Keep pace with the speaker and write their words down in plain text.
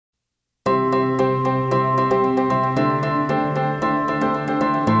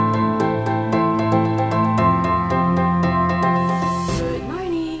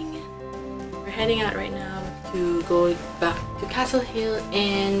Castle Hill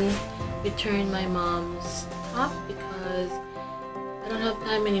and return my mom's top because I don't have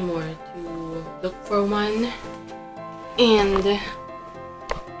time anymore to look for one, and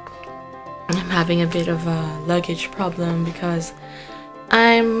I'm having a bit of a luggage problem because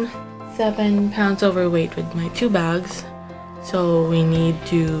I'm 7 pounds overweight with my 2 bags, so we need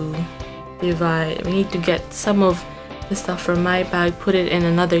to get some of the stuff from my bag, put it in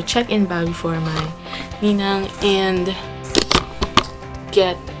another check-in bag for my ninang, and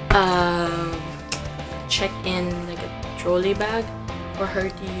get check-in like a trolley bag for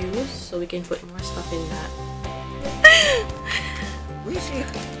her to use so we can put more stuff in that.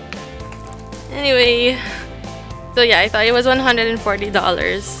 Anyway, so yeah, I thought it was $140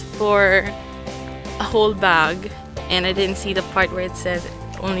 for a whole bag, and I didn't see the part where it says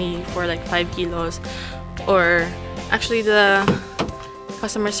only for like 5 kilos. Or actually, the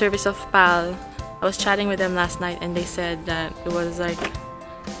customer service of PAL, I was chatting with them last night and they said that it was like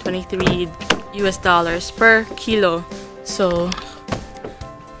 $23 per kilo, so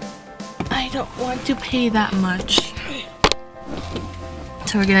I don't want to pay that much,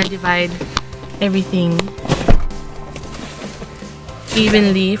 so we're gonna divide everything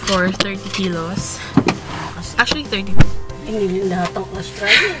evenly for 30 kilos. Actually 30.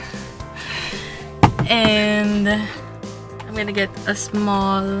 And I'm gonna get a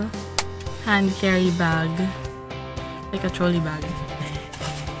small hand carry bag, like a trolley bag.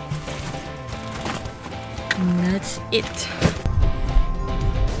 And that's it.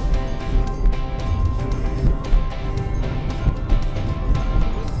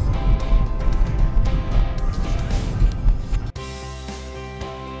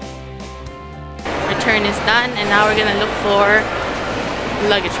 Return is done, and now we're gonna look for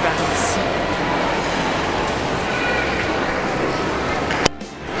luggage bags.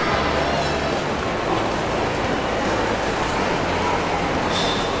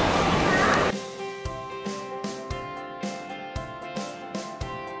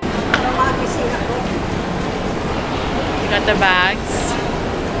 Got the bags,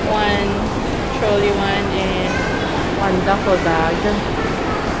 one trolley one and one duffel bag.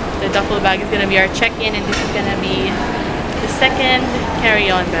 The duffel bag is gonna be our check-in, and this is gonna be the second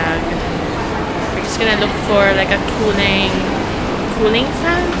carry-on bag. We're just gonna look for like a cooling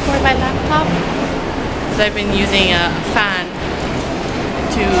fan for my laptop, because I've been using a fan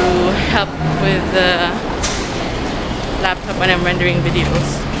to help with the laptop when I'm rendering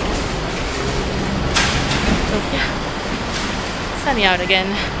videos. So yeah. Sunny out again.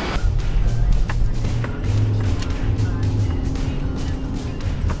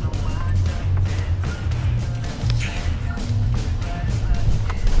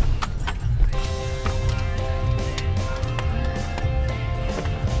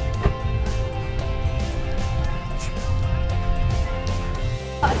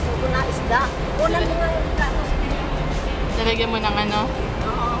 Nalagyan mo ng ano?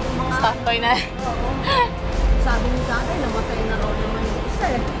 Stuff toy na. Sabi ni tatay, namatay na raw naman yung isa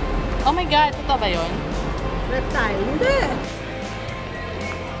eh. Oh my god, totoo ba yun? Reptile, hindi.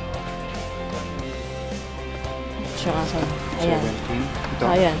 Sure, asan? Ayan.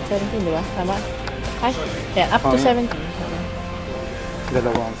 Ayan, 17, di ba? Tama? Ay, yeah, up to 17.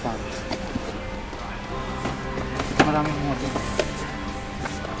 Dalawang fan. Maraming mo ito.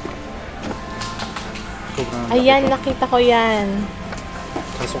 Ayan, nakita ko yan.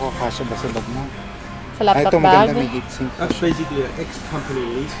 Kaso kakasya ba sa bag mo? Sa laptop bag? That's basically an ex-company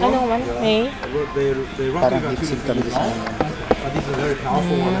lease one. Anong one? May? They roughly Parang about heat sink talaga sa mga. This is a very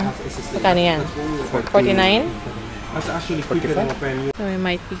powerful one that has SSD. Magkano yan? 49? That's actually quicker than a brand new. So we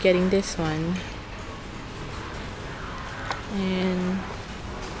might be getting this one. And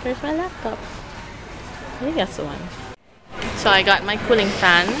where's my laptop? I think that's the one. So I got my cooling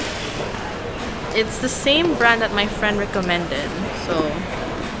fan. It's the same brand that my friend recommended, so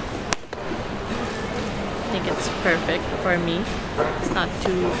I think it's perfect for me. It's not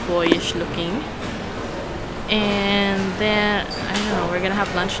too boyish looking. And then, I don't know, we're gonna have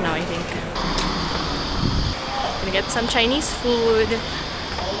lunch now, I think. Gonna get some Chinese food.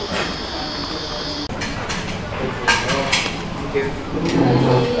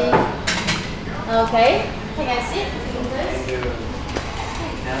 Okay, can I sit?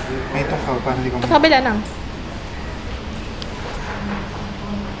 May ito ka, paano di ko Sa kabila lang.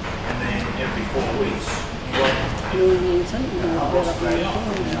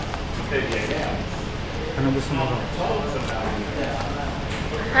 Ano gusto mo ba?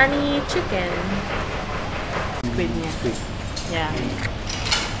 Honey chicken. Squid niya. Yeah.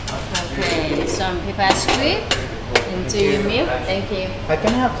 Okay, some pepper squid into your meal. Thank you. I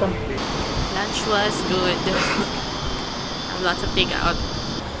can have some. Lunch was good. have lots of takeout.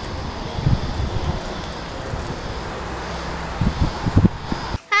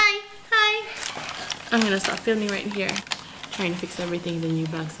 Hi! I'm gonna stop filming right here. Trying to fix everything in the new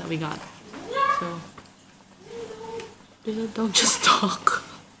bags that we got. So, don't just talk.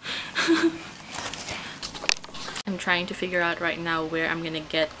 I'm trying to figure out right now where I'm gonna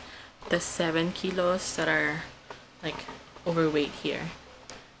get the 7 kilos that are like overweight here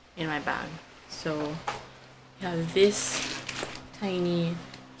in my bag. So we have this tiny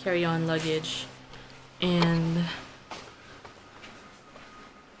carry-on luggage and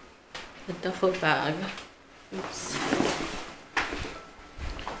the duffel bag. Oops.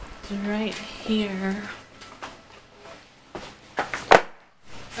 It's right here.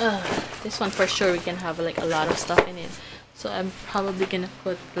 This one for sure we can have like a lot of stuff in it. So I'm probably gonna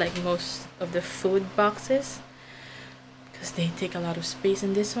put like most of the food boxes because they take a lot of space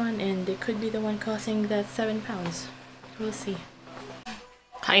in this one, and they could be the one costing that 7 pounds. We'll see.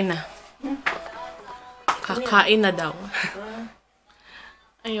 Kain na. Kakain na daw.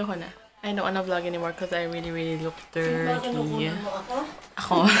 Ayoko na. I don't wanna vlog anymore because I really look dirty.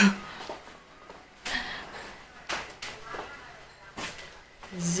 Ako.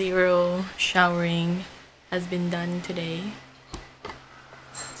 Zero showering has been done today.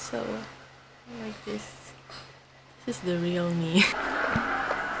 So, like this. This is the real me.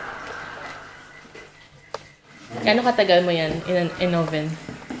 Gano'ng katagal mo yan in oven?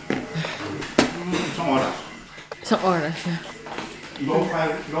 Isang oras. Isang oras na.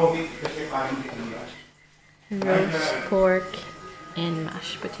 Roast pork and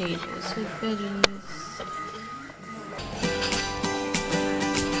mashed potatoes with veggies.